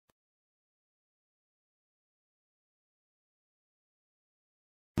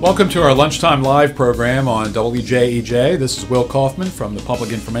Welcome to our Lunchtime Live program on WJEJ. This is Will Kaufman from the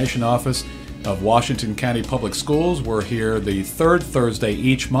Public Information Office of Washington County Public Schools. We're here the third Thursday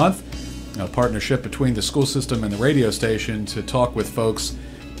each month, a partnership between the school system and the radio station to talk with folks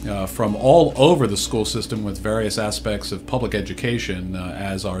from all over the school system with various aspects of public education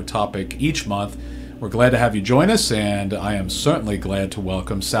as our topic each month. We're glad to have you join us, and I am certainly glad to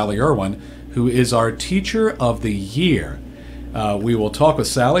welcome Sally Irwin, who is our Teacher of the Year. We will talk with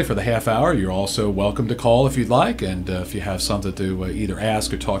Sally for the half hour. You're also welcome to call if you'd like, and if you have something to either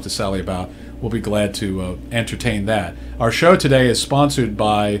ask or talk to Sally about, we'll be glad to entertain that. Our show today is sponsored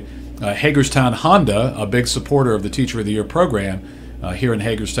by Hagerstown Honda, a big supporter of the Teacher of the Year program here in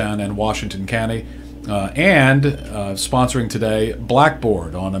Hagerstown and Washington County, and sponsoring today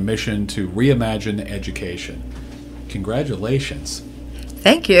Blackboard on a mission to reimagine education. Congratulations.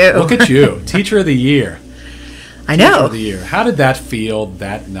 Thank you. Look at you, Teacher of the Year. I know. Teacher of the Year. How did that feel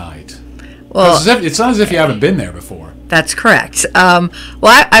that night? Well, it's not as if you haven't been there before. That's correct.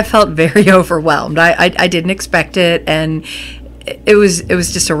 I felt very overwhelmed. I didn't expect it, and it was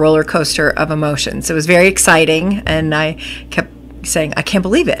just a roller coaster of emotions. It was very exciting, and I kept saying, I can't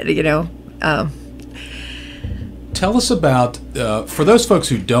believe it, you know. Tell us about, for those folks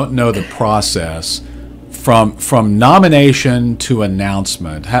who don't know the process, from nomination to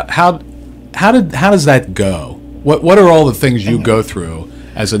announcement, how does that go? What are all the things you go through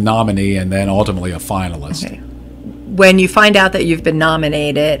as a nominee and then ultimately a finalist? Okay. When you find out that you've been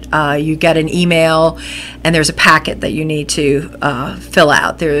nominated, you get an email, and there's a packet that you need to fill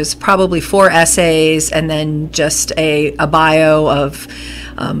out. There's probably 4 essays and then just a bio of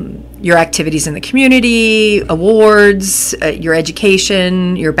your activities in the community, awards, your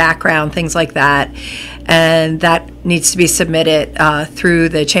education, your background, things like that. And that needs to be submitted through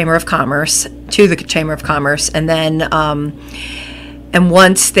the Chamber of Commerce, to the Chamber of Commerce. And then and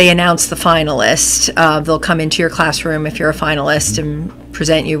once they announce the finalist, they'll come into your classroom if you're a finalist and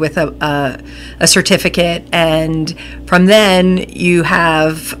present you with a certificate. And from then, you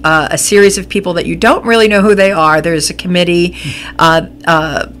have a series of people that you don't really know who they are. There's a committee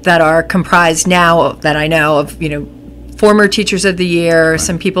that are comprised now, that I know of, former Teachers of the Year,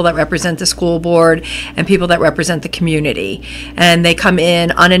 some people that represent the school board, and people that represent the community. And they come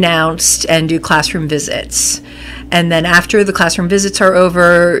in unannounced and do classroom visits. And then after the classroom visits are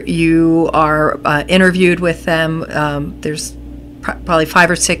over, you are interviewed with them. There's probably 5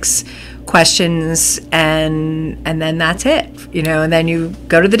 or 6 questions, and then that's it, and then you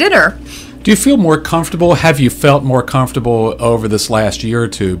go to the dinner. Do you feel more comfortable? Have you felt more comfortable over this last year or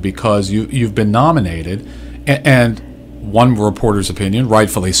two because you've been nominated, and one reporter's opinion,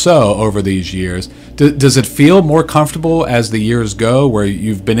 rightfully so, over these years, does it feel more comfortable as the years go, where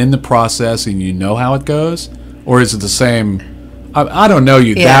you've been in the process and you know how it goes? Or is it the same? I don't know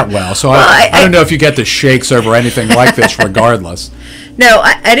you that well, so I don't know if you get the shakes over anything like this regardless. No,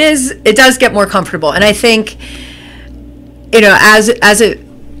 it does get more comfortable. And I think, as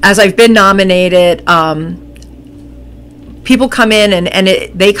I've been nominated, people come in and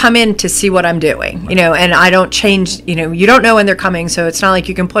they come in to see what I'm doing, and I don't change, you don't know when they're coming, so it's not like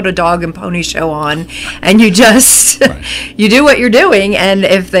you can put a dog and pony show on and you just, you do what you're doing, and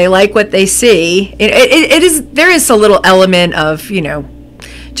if they like what they see, there is a little element of,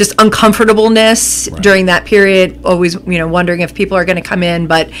 just uncomfortableness during that period, always, wondering if people are going to come in,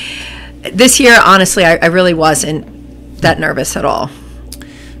 but this year, honestly, I really wasn't that nervous at all.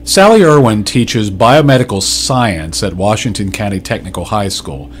 Sally Irwin teaches biomedical science at Washington County Technical High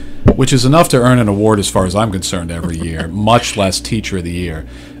School, which is enough to earn an award as far as I'm concerned every year, much less Teacher of the Year.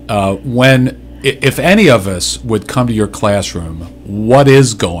 If any of us would come to your classroom, what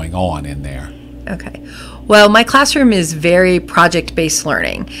is going on in there? Okay. Well, my classroom is very project-based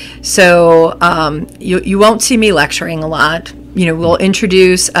learning. So you won't see me lecturing a lot. We'll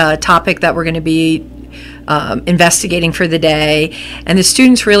introduce a topic that we're going to be investigating for the day, and the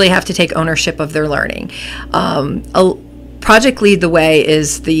students really have to take ownership of their learning. Project Lead the Way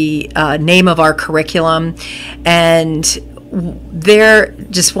is the name of our curriculum, and they're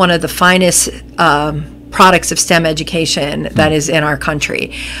just one of the finest products of STEM education that is in our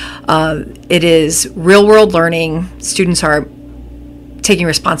country. It is real-world learning. Students are taking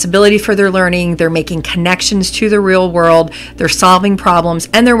responsibility for their learning, they're making connections to the real world, they're solving problems,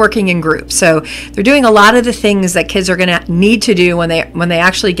 and they're working in groups. So they're doing a lot of the things that kids are going to need to do when they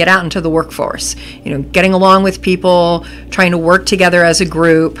actually get out into the workforce. Getting along with people, trying to work together as a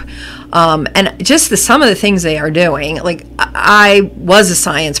group, and just some of the things they are doing. Like, I was a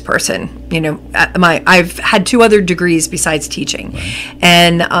science person. I've had 2 other degrees besides teaching,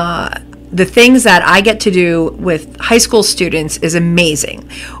 and the things that I get to do with high school students is amazing.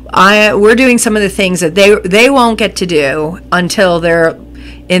 We're doing some of the things that they won't get to do until they're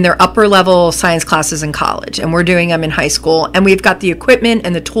in their upper level science classes in college, and we're doing them in high school, and we've got the equipment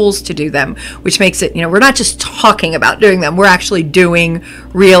and the tools to do them, which makes it, we're not just talking about doing them, we're actually doing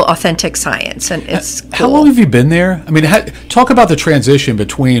real authentic science, and it's cool. How long have you been there? I mean, talk about the transition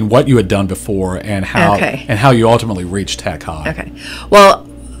between what you had done before and how you ultimately reached Tech High. Okay. Well,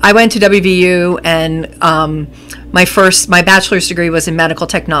 I went to WVU, and my bachelor's degree was in medical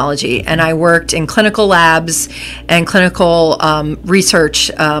technology, and I worked in clinical labs and clinical research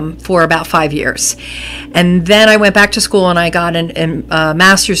for about 5 years. And then I went back to school and I got a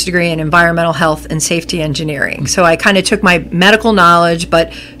master's degree in environmental health and safety engineering. So I kind of took my medical knowledge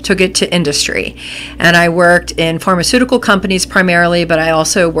but took it to industry. And I worked in pharmaceutical companies primarily, but I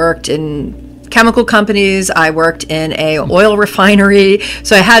also worked in chemical companies. I worked in a oil refinery,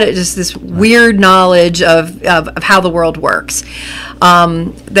 so I had just this weird knowledge of how the world works.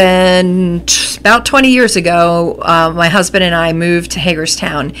 Then about 20 years ago, my husband and I moved to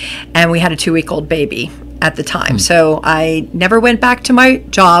Hagerstown, and we had a 2-week-old baby at the time. So I never went back to my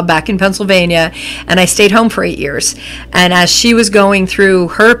job back in Pennsylvania, and I stayed home for 8 years. And as she was going through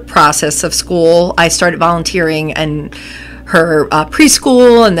her process of school, I started volunteering and her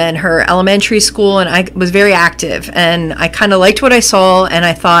preschool and then her elementary school, and I was very active, and I kind of liked what I saw, and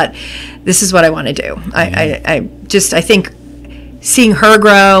I thought, this is what I want to do. I think seeing her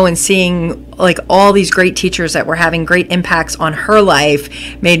grow and seeing like all these great teachers that were having great impacts on her life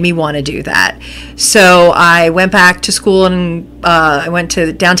made me want to do that. So I went back to school, and I went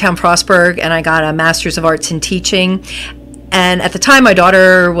to downtown Frostburg, and I got a Master's of Arts in Teaching. And at the time, my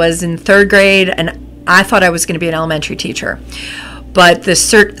daughter was in 3rd grade, and I thought I was going to be an elementary teacher. But the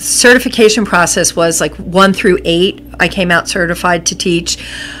certification process was like 1 through 8. I came out certified to teach.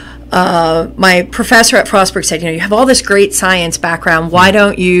 My professor at Frostburg said, you have all this great science background. Why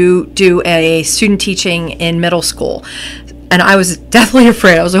don't you do a student teaching in middle school? And I was deathly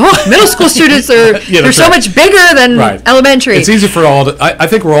afraid. I was like, oh, middle school students they're so much bigger than elementary. It's easy for I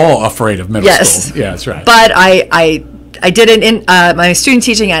think we're all afraid of middle school. Yeah, that's right. But I did it in my student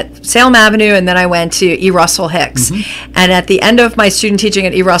teaching at Salem Avenue, and then I went to E. Russell Hicks. And at the end of my student teaching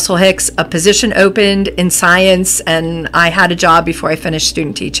at E. Russell Hicks, a position opened in science, and I had a job before I finished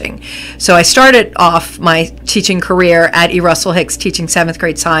student teaching. So I started off my teaching career at E. Russell Hicks teaching 7th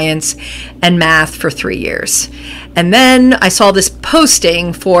grade science and math for 3 years. And then I saw this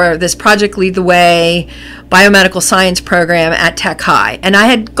posting for this Project Lead the Way biomedical science program at Tech High. And I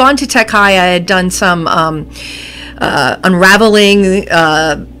had gone to Tech High. I had done some unraveling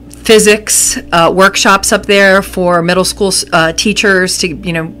physics workshops up there for middle school teachers to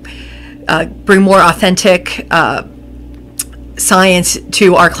bring more authentic science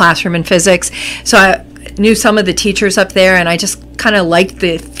to our classroom in physics. So I knew some of the teachers up there, and I just kind of liked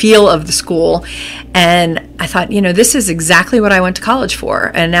the feel of the school, and I thought, this is exactly what I went to college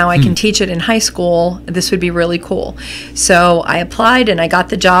for, and now I can teach it in high school. This would be really cool. So I applied, and I got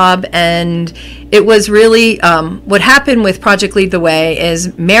the job, and it was really what happened with Project Lead the Way is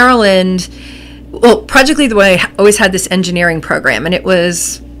Project Lead the Way always had this engineering program, and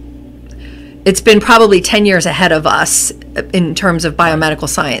it's been probably 10 years ahead of us in terms of biomedical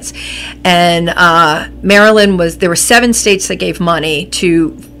science. And Maryland there were 7 states that gave money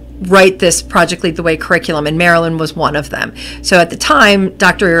to write this Project Lead the Way curriculum, and Maryland was one of them. So at the time,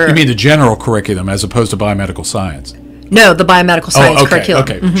 Dr. You mean the general curriculum as opposed to biomedical science? No, the biomedical science curriculum.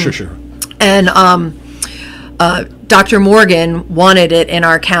 Okay, sure. And Dr. Morgan wanted it in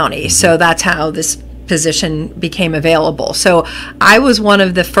our county, so that's how this position became available. So I was one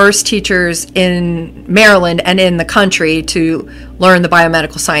of the first teachers in Maryland and in the country to learn the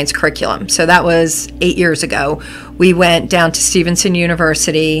biomedical science curriculum. So that was 8 years ago. We went down to Stevenson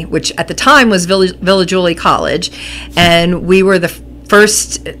University, which at the time was Village Uli College, and we were the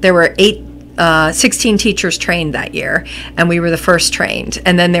first. There were 16 teachers trained that year, and we were the first trained.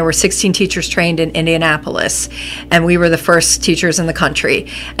 And then there were 16 teachers trained in Indianapolis, and we were the first teachers in the country.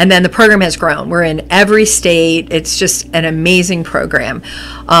 And then the program has grown. We're in every state. It's just an amazing program.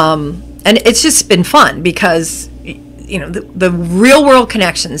 And it's just been fun because, the real world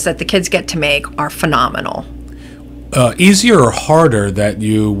connections that the kids get to make are phenomenal. Easier or harder that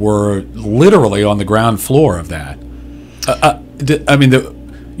you were literally on the ground floor of that?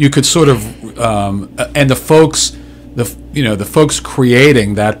 You could sort of, and the folks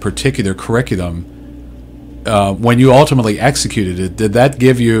creating that particular curriculum, when you ultimately executed it, did that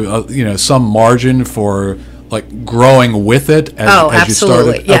give you, some margin for like growing with it as you started?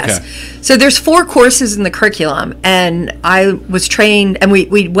 Absolutely, yes. Okay. So there's 4 courses in the curriculum, and I was trained, and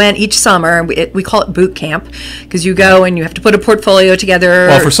we went each summer, and we call it boot camp, because you go and you have to put a portfolio together.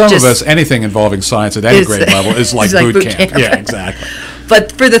 Well, for some of us, anything involving science at any grade level is like boot camp. Yeah, exactly.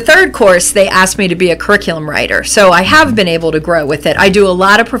 But for the 3rd course, they asked me to be a curriculum writer. So I have been able to grow with it. I do a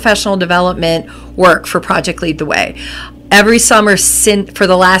lot of professional development work for Project Lead the Way. Every summer for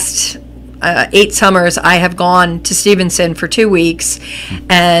the last 8 summers, I have gone to Stevenson for 2 weeks.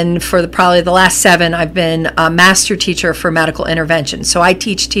 And for probably the last 7, I've been a master teacher for medical intervention. So I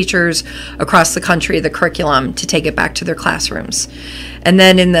teach teachers across the country the curriculum to take it back to their classrooms. And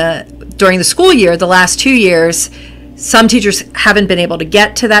then during the school year, the last 2 years, some teachers haven't been able to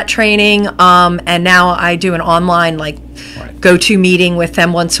get to that training, and now I do an online go-to meeting with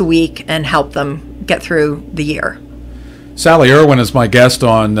them once a week and help them get through the year. Sally Irwin is my guest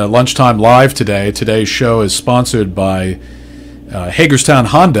on Lunchtime Live today. Today's show is sponsored by Hagerstown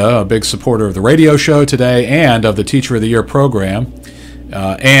Honda, a big supporter of the radio show today and of the Teacher of the Year program.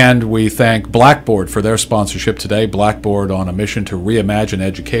 And we thank Blackboard for their sponsorship today. Blackboard on a mission to reimagine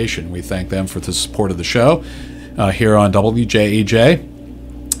education. We thank them for the support of the show. Here on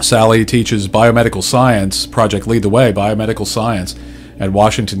WJEJ. Sally teaches biomedical science, Project Lead the Way, biomedical science at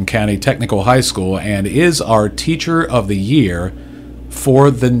Washington County Technical High School, and is our Teacher of the Year for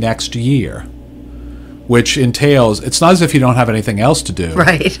the next year, which entails, it's not as if you don't have anything else to do.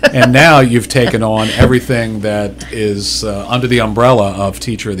 Right. And now you've taken on everything that is under the umbrella of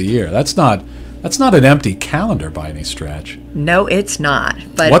Teacher of the Year. That's not an empty calendar by any stretch. No, it's not.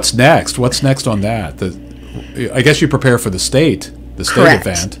 But what's next? What's next on that? I guess you prepare for the state correct.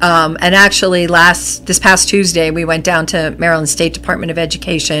 Event. And actually, this past Tuesday, we went down to Maryland State Department of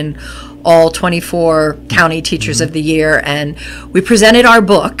Education, all 24 county teachers of the year, and we presented our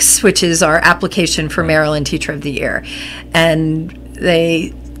books, which is our application for Maryland Teacher of the Year. And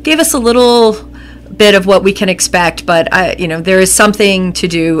they gave us a little bit of what we can expect, but there is something to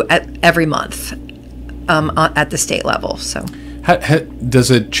do every month at the state level. So,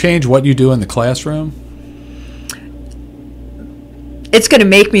 does it change what you do in the classroom? It's going to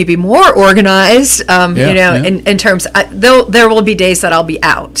make me be more organized, in terms, there will be days that I'll be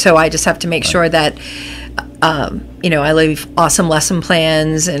out. So I just have to make sure that, I leave awesome lesson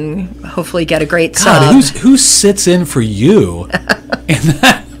plans and hopefully get a great sub. Who sits in for you? In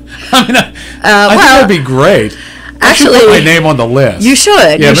that? I mean, I think that'd be great. Actually, I should put my name on the list. You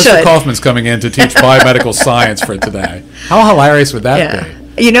should. Yeah, Mr. Kaufman's coming in to teach biomedical science for today. How hilarious would that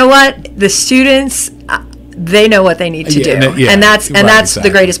be? You know what? The students, they know what they need to do, and that's exactly the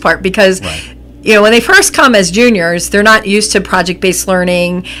greatest part, because when they first come as juniors, they're not used to project-based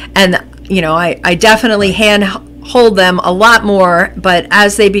learning, and I definitely hold them a lot more. But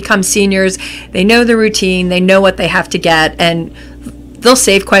as they become seniors, they know the routine, they know what they have to get, and they'll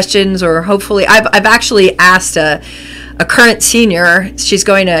save questions, or hopefully I've actually asked a current senior, she's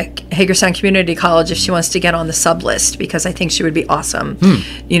going to Hagerstown Community College, if she wants to get on the sub list, because I think she would be awesome,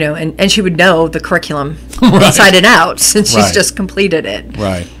 and she would know the curriculum inside and out, since she's just completed it.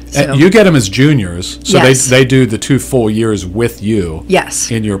 Right. So. And you get them as juniors, so they do the 2 full years with you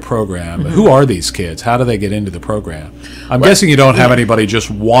in your program. Who are these kids? How do they get into the program? I'm guessing you don't have anybody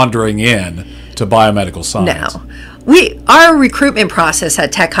just wandering in to biomedical science. No. Our recruitment process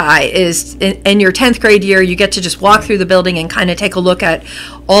at Tech High is in your 10th grade year, you get to just walk through the building and kind of take a look at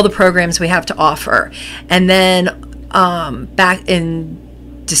all the programs we have to offer. And then back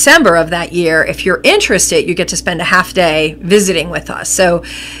in December of that year, if you're interested, you get to spend a half day visiting with us. So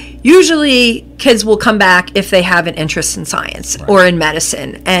usually kids will come back if they have an interest in science or in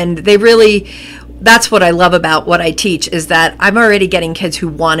medicine. And that's what I love about what I teach, is that I'm already getting kids who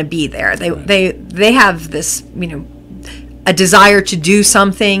want to be there. They have this, a desire to do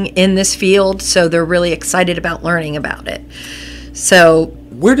something in this field, so they're really excited about learning about it. So,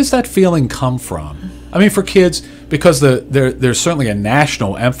 where does that feeling come from? I mean, for kids, because there's certainly a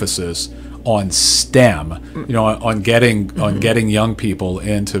national emphasis on STEM, on getting young people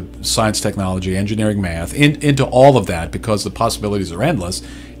into science, technology, engineering, math, into all of that, because the possibilities are endless,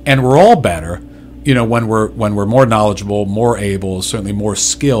 and we're all better. When we're more knowledgeable, more able, certainly more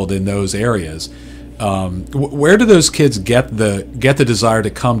skilled in those areas. Where do those kids get the desire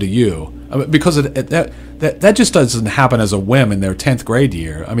to come to you? I mean, because that just doesn't happen as a whim in their 10th grade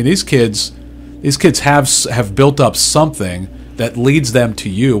year. I mean, these kids have built up something that leads them to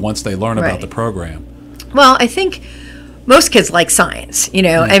you once they learn about the program. Well, I think most kids like science,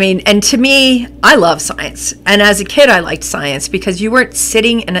 I mean, and to me, I love science. And as a kid, I liked science because you weren't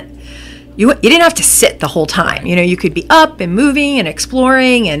sitting you didn't have to sit the whole time. You know, you could be up and moving and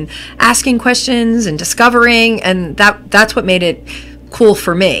exploring and asking questions and discovering, and that's what made it cool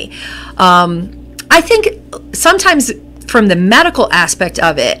for me. I think sometimes from the medical aspect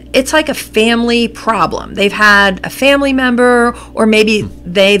of it, it's like a family problem. They've had a family member, or maybe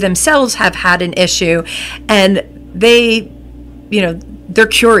they themselves have had an issue, and they, you know, they're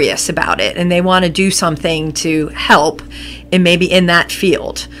curious about it and they want to do something to help, and maybe in that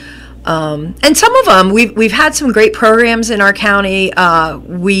field. And some of them, we've had some great programs in our county.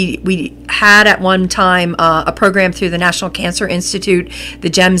 We had at one time a program through the National Cancer Institute, the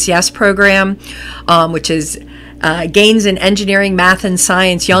GEMS Yes program, which is gains in engineering, math, and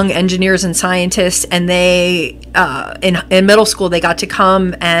science, young engineers and scientists. And they, in middle school, they got to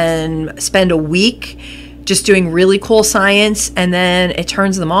come and spend a week just doing really cool science, and then it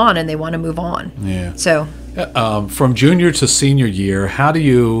turns them on and they want to move on. Yeah. So from junior to senior year, how do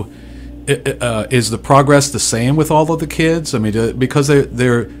you, is the progress the same with all of the kids? I mean, because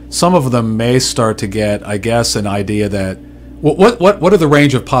they're some of them may start to get, I guess, an idea that, what are the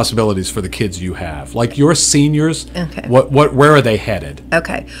range of possibilities for the kids you have? Like your seniors, okay. Where are they headed?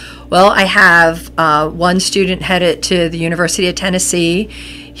 Okay. Well, I have one student headed to the University of Tennessee.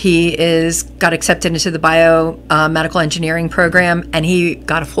 He got accepted into the biomedical engineering program, and he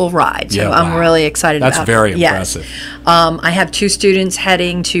got a full ride. So I'm really excited about it. That's very impressive. Yes. I have two students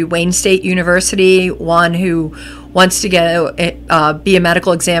heading to Wayne State University, one who wants to be a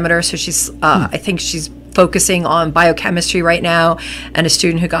medical examiner. So she's, I think she's focusing on biochemistry right now, and a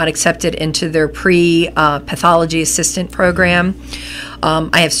student who got accepted into their pre-pathology assistant program.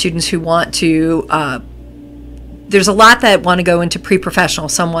 I have students who want to, there's a lot that want to go into pre-professional.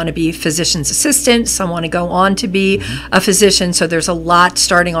 Some want to be physician's assistants, some want to go on to be a physician, so there's a lot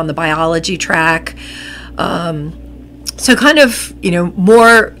starting on the biology track. So kind of, you know,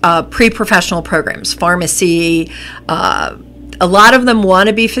 more pre-professional programs, pharmacy. A lot of them want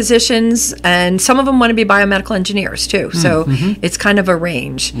to be physicians, and some of them want to be biomedical engineers too. So it's kind of a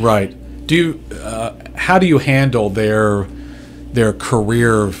range. Right. How do you handle their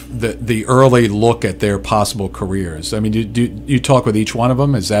career, the early look at their possible careers? I mean, do you talk with each one of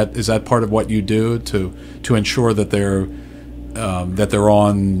them? Is that part of what you do to ensure that they're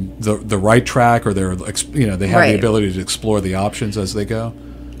on the right track, or they have the ability to explore the options as they go?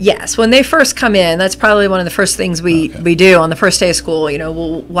 Yes, when they first come in, that's probably one of the first things we do on the first day of school. You know,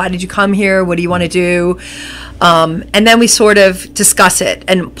 well, why did you come here? What do you want to do? And then we sort of discuss it.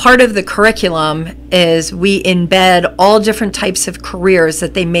 And part of the curriculum is we embed all different types of careers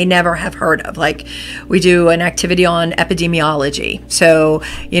that they may never have heard of. Like, we do an activity on epidemiology. So,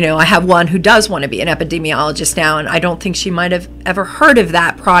 you know, I have one who does want to be an epidemiologist now, and I don't think she might have ever heard of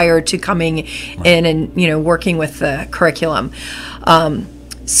that prior to coming in and, you know, working with the curriculum.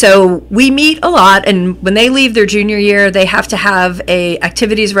 So we meet a lot, and when they leave their junior year, they have to have a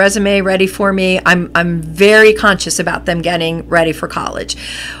activities resume ready for me. I'm very conscious about them getting ready for college.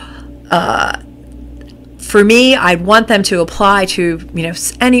 For me, I'd want them to apply to, you know,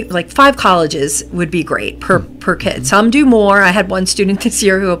 any, like 5 colleges would be great per kid. Some do more. I had one student this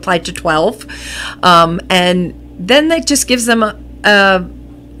year who applied to 12, and then that just gives them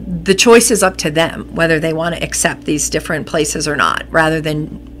the choice is up to them whether they want to accept these different places or not, rather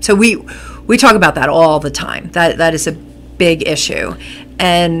than, so we talk about that all the time. That is a big issue.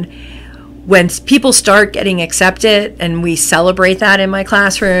 And when people start getting accepted and we celebrate that in my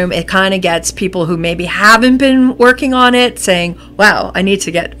classroom, it kind of gets people who maybe haven't been working on it saying, wow, I need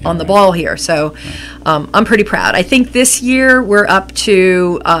to get on the ball here. So I'm pretty proud. I think this year we're up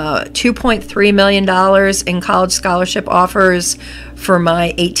to $2.3 million in college scholarship offers for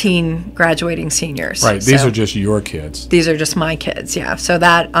my 18 graduating seniors. Right. These are just your kids. These are just my kids. Yeah. So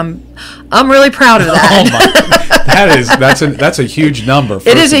that I'm really proud of that. That's a huge number.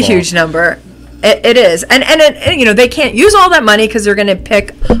 It is a huge number. It is, and you know, they can't use all that money because they're going to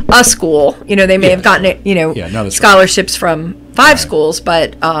pick a school. You know, they may have gotten scholarships from 5 schools,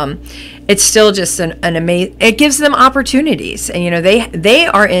 but it's still just an amazing. It gives them opportunities, and you know, they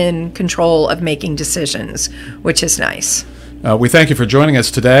are in control of making decisions, which is nice. We thank you for joining us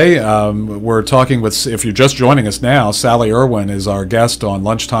today. We're talking with, if you're just joining us now, Sally Irwin is our guest on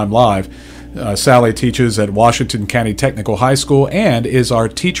Lunchtime Live. Sally teaches at Washington County Technical High School and is our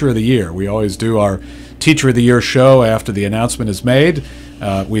Teacher of the Year. We always do our Teacher of the Year show after the announcement is made.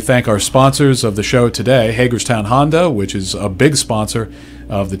 We thank our sponsors of the show today, Hagerstown Honda, which is a big sponsor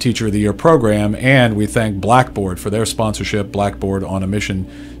of the Teacher of the Year program, and we thank Blackboard for their sponsorship, Blackboard on a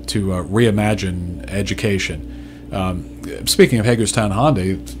mission to reimagine education. Speaking of Hagerstown Honda,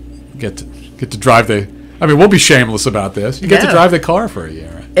 you get to drive we'll be shameless about this. You get to drive the car for a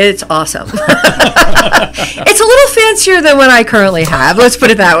year. It's awesome. It's a little fancier than what I currently have. Let's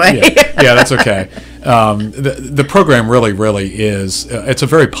put it that way. Yeah, that's okay. The program really is. It's a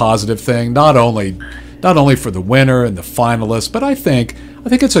very positive thing. Not only for the winner and the finalists, but I think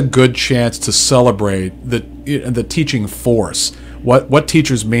it's a good chance to celebrate the teaching force. What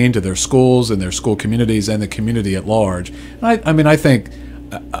teachers mean to their schools and their school communities and the community at large. I think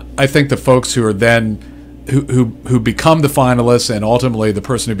the folks who are then who become the finalists and ultimately the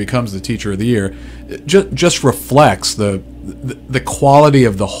person who becomes the teacher of the year just reflects the quality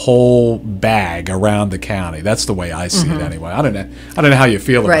of the whole bag around the county. That's the way I see it anyway. I don't know how you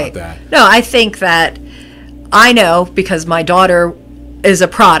feel about that. No, I think that I know, because my daughter is a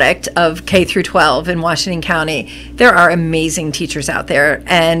product of K through 12 in Washington County. There are amazing teachers out there,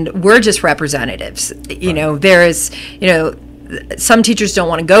 and we're just representatives. There is, some teachers don't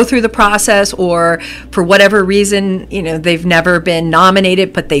want to go through the process, or for whatever reason, they've never been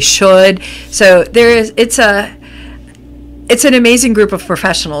nominated, but they should. So it's an amazing group of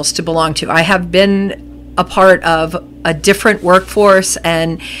professionals to belong to. I have been a part of a different workforce,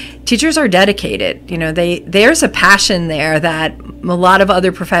 and teachers are dedicated. There's a passion there that a lot of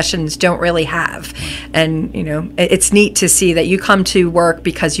other professions don't really have. And, it's neat to see that you come to work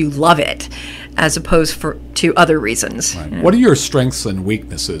because you love it, as opposed to other reasons. Right. What are your strengths and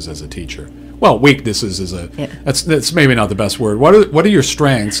weaknesses as a teacher? Well, weaknesses is that's maybe not the best word. What are your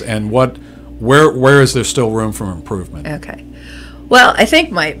strengths, and where is there still room for improvement? Okay. Well, I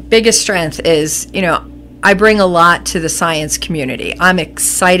think my biggest strength is, I bring a lot to the science community. I'm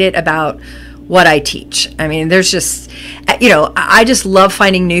excited about what I teach. There's just, I just love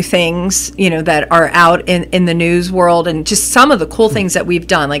finding new things, that are out in the news world, and just some of the cool things that we've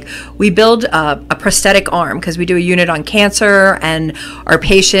done. Like, we build a prosthetic arm because we do a unit on cancer, and our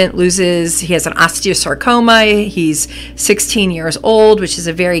patient he has an osteosarcoma. He's 16 years old, which is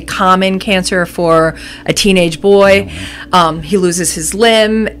a very common cancer for a teenage boy. He loses his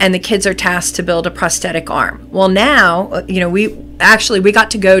limb, and the kids are tasked to build a prosthetic arm. Well, now, we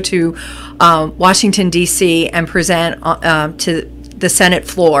got to go to Washington, D.C. and present to the Senate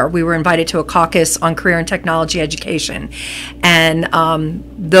floor. We were invited to a caucus on career and technology education. And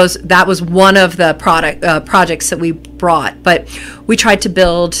that was one of the projects that we brought. But we tried to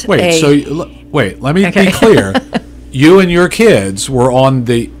build Wait, let me be clear. You and your kids were on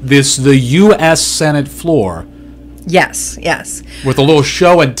the U.S. Senate floor. Yes. With a little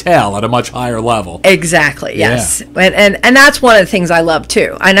show and tell at a much higher level. Exactly, yes. Yeah. And that's one of the things I love,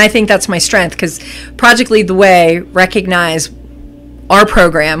 too. And I think that's my strength, because Project Lead the Way recognized our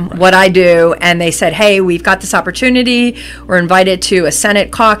program, what I do, and they said, hey, we've got this opportunity. We're invited to a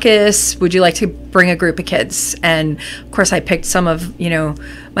Senate caucus. Would you like to bring a group of kids? And, of course, I picked some of,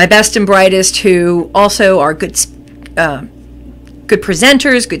 my best and brightest, who also are good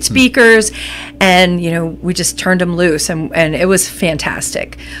presenters, good speakers, and we just turned them loose, and it was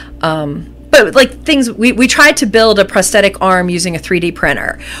fantastic. But we tried to build a prosthetic arm using a 3D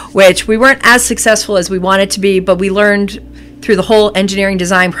printer, which we weren't as successful as we wanted to be, but we learned through the whole engineering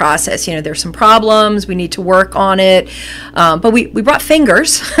design process. There's some problems, we need to work on it, but we brought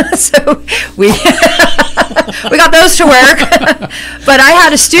fingers, so we we got those to work. But I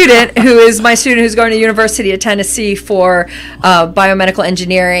had a student who's going to the University of Tennessee for biomedical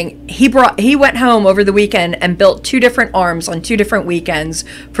engineering. He went home over the weekend and built 2 different arms on 2 different weekends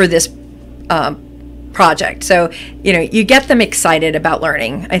for this project. So you get them excited about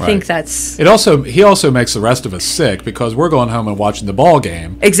learning. I think that's it. He also makes the rest of us sick, because we're going home and watching the ball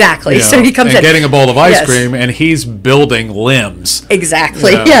game. Exactly. So he comes and getting a bowl of ice cream, and he's building limbs.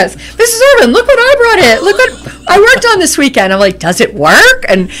 Exactly. Yes. Mrs. Irwin, look what I brought in. Look what I worked on this weekend. I'm like, does it work?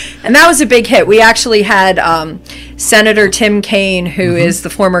 And that was a big hit. We actually had Senator Tim Kaine, who is the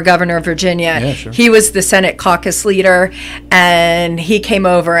former governor of Virginia. Yeah, sure. He was the Senate caucus leader, and he came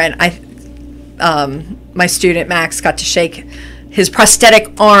over, and my student Max got to shake his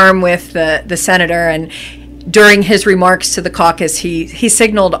prosthetic arm with the senator, and during his remarks to the caucus, he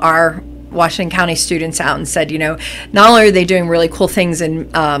signaled our Washington County students out and said, not only are they doing really cool things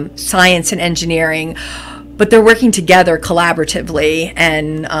in science and engineering, but they're working together collaboratively,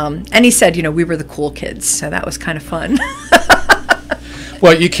 and he said, we were the cool kids, so that was kind of fun.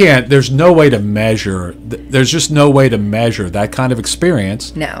 Well, you can't. There's no way to measure. There's just no way to measure that kind of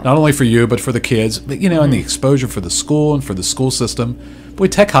experience. No. Not only for you, but for the kids. But, and the exposure for the school and for the school system. Boy,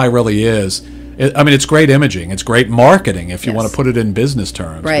 Tech High really is. It's great imaging. It's great marketing, if you want to put it in business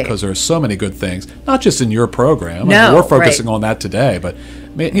terms, right. Because there are so many good things, not just in your program. No, we're focusing on that today, but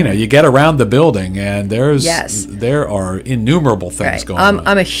you get around the building and Yes. there are innumerable things going on.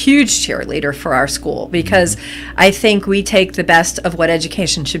 I'm a huge cheerleader for our school because I think we take the best of what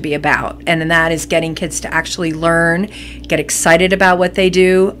education should be about, and that is getting kids to actually learn, get excited about what they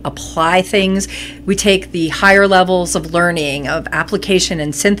do, apply things. We take the higher levels of learning, of application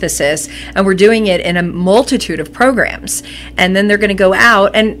and synthesis, and we're doing it in a multitude of programs. And then they're going to go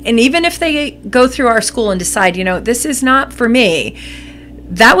out, and even if they go through our school and decide, this is not for me,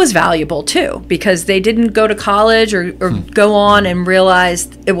 that was valuable too, because they didn't go to college or go on and realize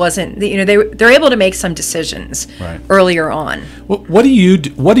it wasn't. They're able to make some decisions earlier on. What do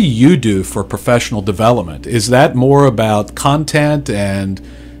you do for professional development? Is that more about content and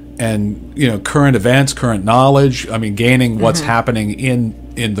current events, current knowledge? I mean, gaining what's happening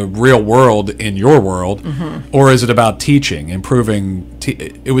in the real world, in your world, or is it about teaching, improving?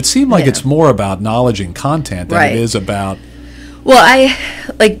 It would seem like it's more about knowledge and content than it is about. Well,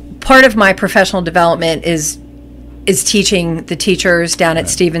 part of my professional development is teaching the teachers down at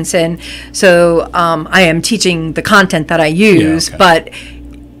Stevenson. So I am teaching the content that I use, but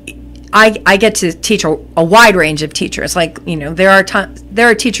I get to teach a wide range of teachers. There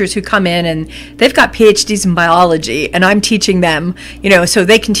are teachers who come in and they've got PhDs in biology, and I'm teaching them, so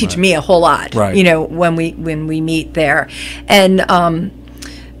they can teach me a whole lot, when we meet there. And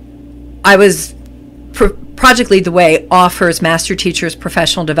I was Project Lead the Way offers Master Teachers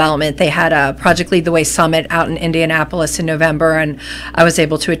Professional Development. They had a Project Lead the Way Summit out in Indianapolis in November, and I was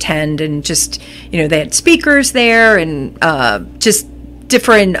able to attend, and just, they had speakers there, and just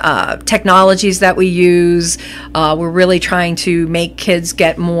different technologies that we use. We're really trying to make kids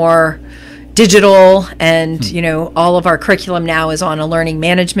get more digital, and all of our curriculum now is on a learning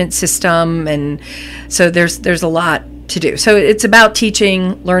management system, and so there's a lot to do. So it's about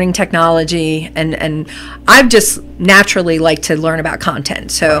teaching, learning technology, and I've just naturally like to learn about content,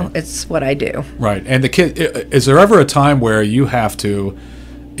 so it's what I do. Right. And the kid, is there ever a time where you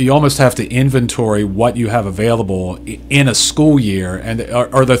almost have to inventory what you have available in a school year, and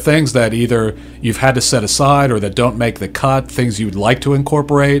are there things that either you've had to set aside or that don't make the cut, things you'd like to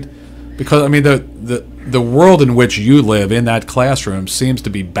incorporate? Because I mean, the world in which you live in that classroom seems to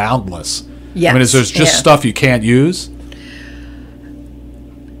be boundless. Yes. I mean, is there just stuff you can't use?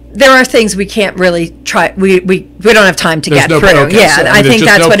 There are things we can't really try. We don't have time to get through. Okay, so, I think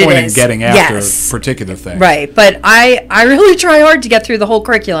that's what it is. In getting after particular things. Right, but I really try hard to get through the whole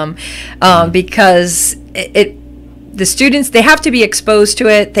curriculum, because the students, they have to be exposed to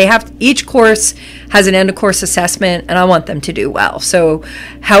it. Each course has an end of course assessment, and I want them to do well. So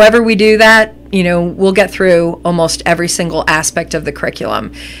however we do that, we'll get through almost every single aspect of the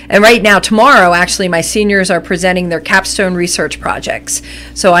curriculum. And right now, tomorrow, actually, my seniors are presenting their capstone research projects.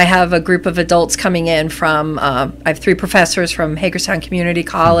 So I have a group of adults coming in from, I have 3 professors from Hagerstown Community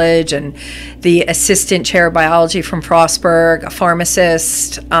College, and the assistant chair of biology from Frostburg, a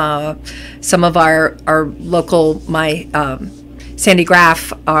pharmacist, some of our local, Sandy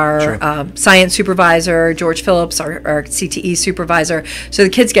Graff, our science supervisor, George Phillips, our CTE supervisor. So the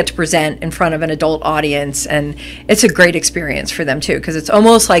kids get to present in front of an adult audience, and it's a great experience for them too, because it's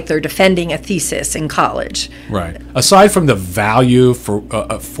almost like they're defending a thesis in college. Right. Aside from the value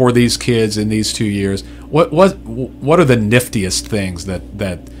for these kids in these 2 years, what are the niftiest things that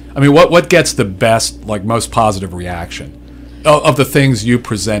I mean, what gets the best, most positive reaction of the things you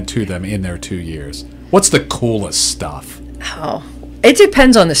present to them in their 2 years? What's the coolest stuff? Oh, it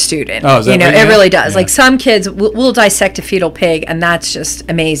depends on the student. Oh, is that it really does. Yeah. Some kids will dissect a fetal pig, and that's just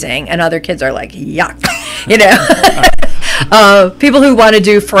amazing. And other kids are like, yuck. People who want to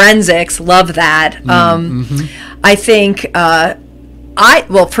do forensics love that. I think,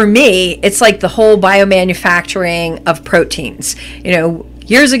 for me, it's like the whole biomanufacturing of proteins.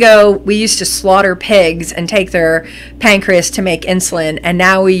 Years ago, we used to slaughter pigs and take their pancreas to make insulin, and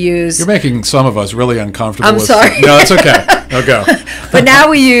now we use... You're making some of us really uncomfortable. I'm sorry. No, it's okay. No, go. But now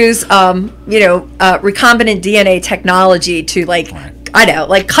we use, recombinant DNA technology to,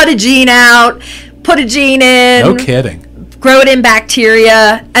 cut a gene out, put a gene in. No kidding. Grow it in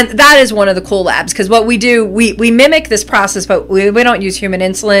bacteria, and that is one of the cool labs, because what we do, we mimic this process, but we don't use human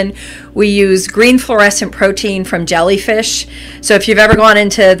insulin. We use green fluorescent protein from jellyfish. So if you've ever gone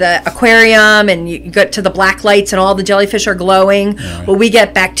into the aquarium and you get to the black lights and all the jellyfish are glowing, well, we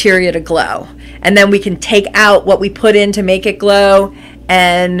get bacteria to glow, and then we can take out what we put in to make it glow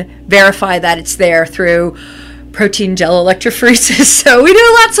and verify that it's there through protein gel electrophoresis. So we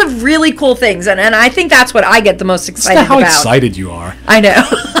do lots of really cool things, and I think that's what I get the most excited about. How excited you are. I know.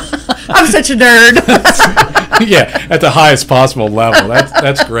 I'm such a nerd. Yeah, at the highest possible level.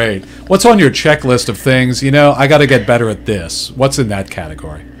 That's great. What's on your checklist of things? I got to get better at this. What's in that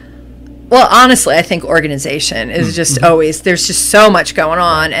category? Well, honestly, I think organization is just always, there's just so much going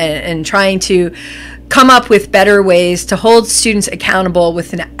on, and trying to come up with better ways to hold students accountable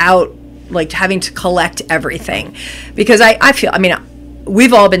without like having to collect everything. Because I feel,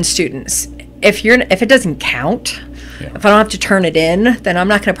 we've all been students. If it doesn't count, if I don't have to turn it in, then I'm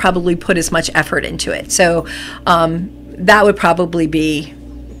not going to probably put as much effort into it. So that would probably be,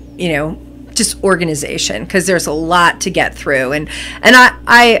 just organization, because there's a lot to get through, and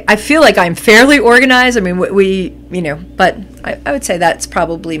I feel like I'm fairly organized. But I would say that's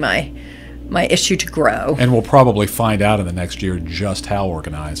probably my issue to grow. And we'll probably find out in the next year just how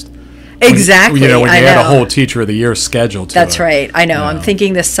organized. Exactly. When you add a whole Teacher of the Year schedule to it. That's right. I know. I'm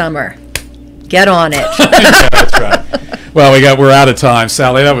thinking this summer. Get on it. Yeah, that's right. Well, we're out of time.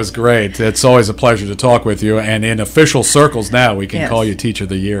 Sally, that was great. It's always a pleasure to talk with you. And in official circles now, we can call you Teacher of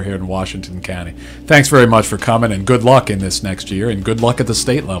the Year here in Washington County. Thanks very much for coming, and good luck in this next year, and good luck at the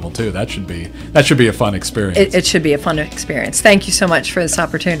state level, too. That should be a fun experience. It should be a fun experience. Thank you so much for this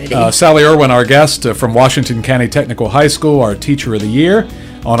opportunity. Sally Irwin, our guest from Washington County Technical High School, our Teacher of the Year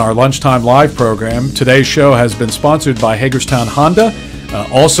on our Lunchtime Live program. Today's show has been sponsored by Hagerstown Honda,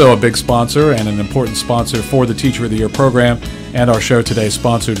 also a big sponsor and an important sponsor for the Teacher of the Year program. And our show today is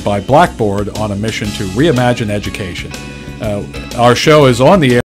sponsored by Blackboard, on a mission to reimagine education. Our show is on the air